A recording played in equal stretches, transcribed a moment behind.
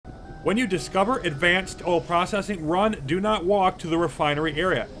When you discover advanced oil processing, run, do not walk to the refinery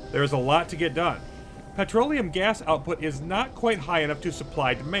area. There is a lot to get done. Petroleum gas output is not quite high enough to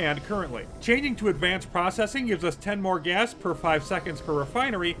supply demand currently. Changing to advanced processing gives us 10 more gas per 5 seconds per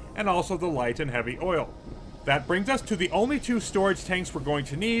refinery, and also the light and heavy oil. That brings us to the only 2 storage tanks we're going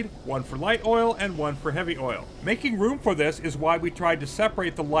to need, one for light oil and one for heavy oil. Making room for this is why we tried to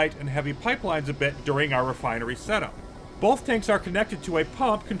separate the light and heavy pipelines a bit during our refinery setup. Both tanks are connected to a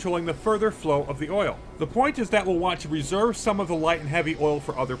pump controlling the further flow of the oil. The point is that we'll want to reserve some of the light and heavy oil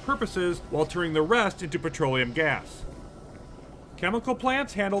for other purposes while turning the rest into petroleum gas. Chemical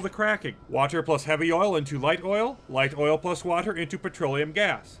plants handle the cracking. Water plus heavy oil into light oil plus water into petroleum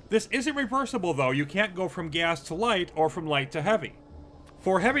gas. This isn't reversible though, you can't go from gas to light or from light to heavy.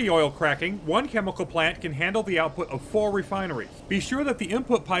 For heavy oil cracking, one chemical plant can handle the output of 4 refineries. Be sure that the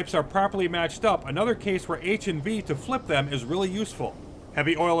input pipes are properly matched up, another case where H and V to flip them is really useful.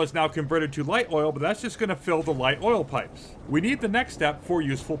 Heavy oil is now converted to light oil, but that's just going to fill the light oil pipes. We need the next step for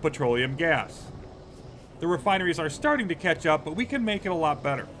useful petroleum gas. The refineries are starting to catch up, but we can make it a lot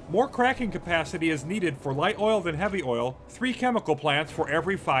better. More cracking capacity is needed for light oil than heavy oil, 3 chemical plants for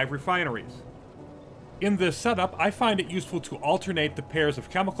every 5 refineries. In this setup, I find it useful to alternate the pairs of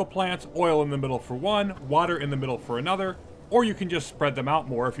chemical plants, oil in the middle for one, water in the middle for another, or you can just spread them out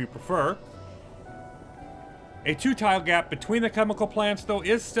more if you prefer. A 2-tile gap between the chemical plants, though,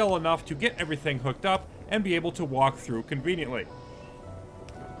 is still enough to get everything hooked up and be able to walk through conveniently.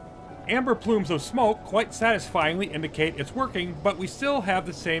 Amber plumes of smoke quite satisfyingly indicate it's working, but we still have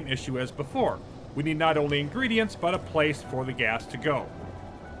the same issue as before. We need not only ingredients, but a place for the gas to go.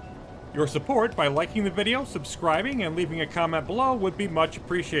 Your support by liking the video, subscribing, and leaving a comment below would be much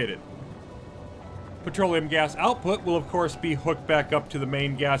appreciated. Petroleum gas output will of course be hooked back up to the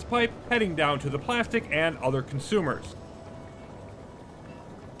main gas pipe, heading down to the plastic and other consumers.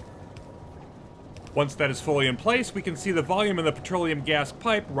 Once that is fully in place, we can see the volume in the petroleum gas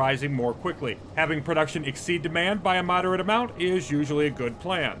pipe rising more quickly. Having production exceed demand by a moderate amount is usually a good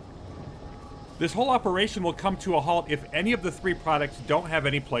plan. This whole operation will come to a halt if any of the 3 products don't have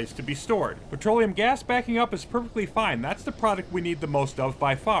any place to be stored. Petroleum gas backing up is perfectly fine, that's the product we need the most of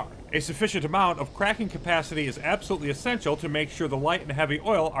by far. A sufficient amount of cracking capacity is absolutely essential to make sure the light and heavy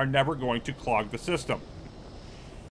oil are never going to clog the system.